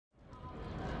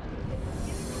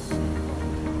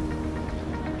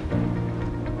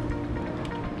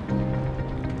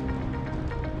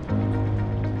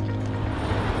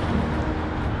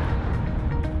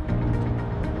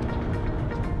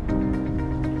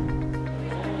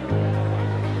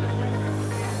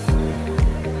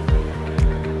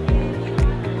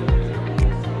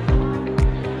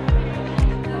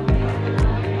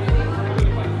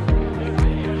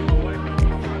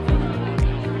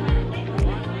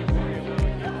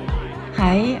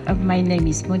Hi, my name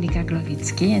is Monika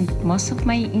Glowicki, and most of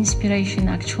my inspiration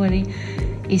actually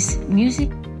is music.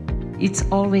 It's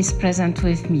always present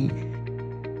with me.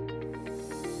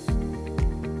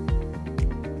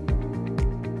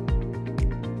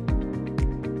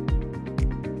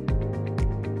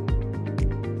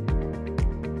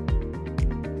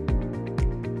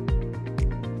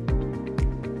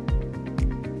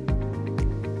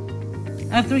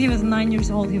 After he was 9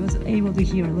 years old, he was able to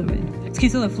hear a little bit. He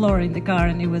saw the floor in the car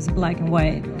and it was black and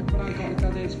white.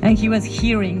 And he was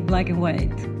hearing black and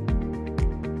white.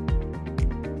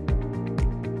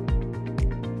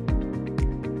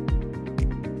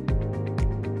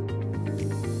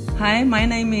 Hi, my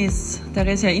name is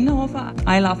Theresia Innerhofer.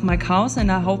 I love my cows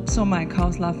and I hope so my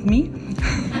cows love me.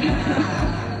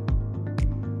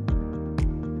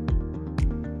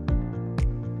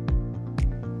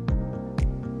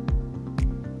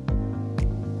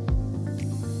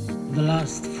 The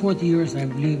last 40 years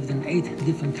I've lived in 8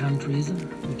 different countries,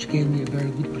 which gave me a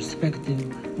very good perspective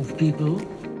of people.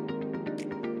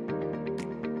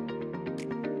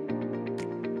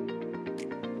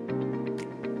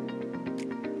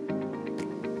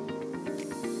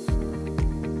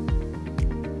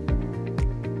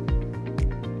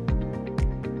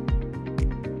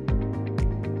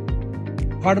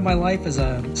 Part of my life is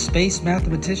a space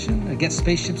mathematician. I get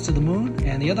spaceships to the moon.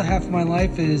 And the other half of my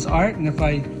life is art. And if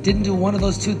I didn't do one of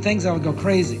those 2 things, I would go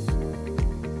crazy.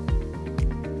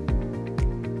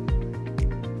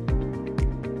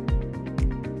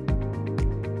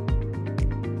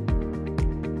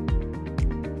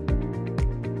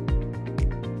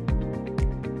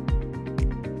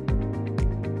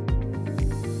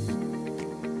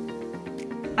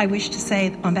 I wish to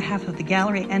say on behalf of the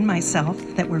gallery and myself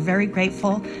that we're very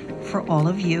grateful for all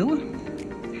of you,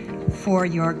 for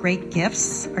your great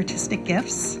gifts, artistic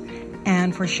gifts,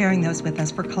 and for sharing those with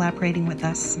us, for collaborating with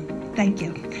us. Thank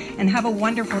you, and have a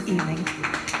wonderful evening.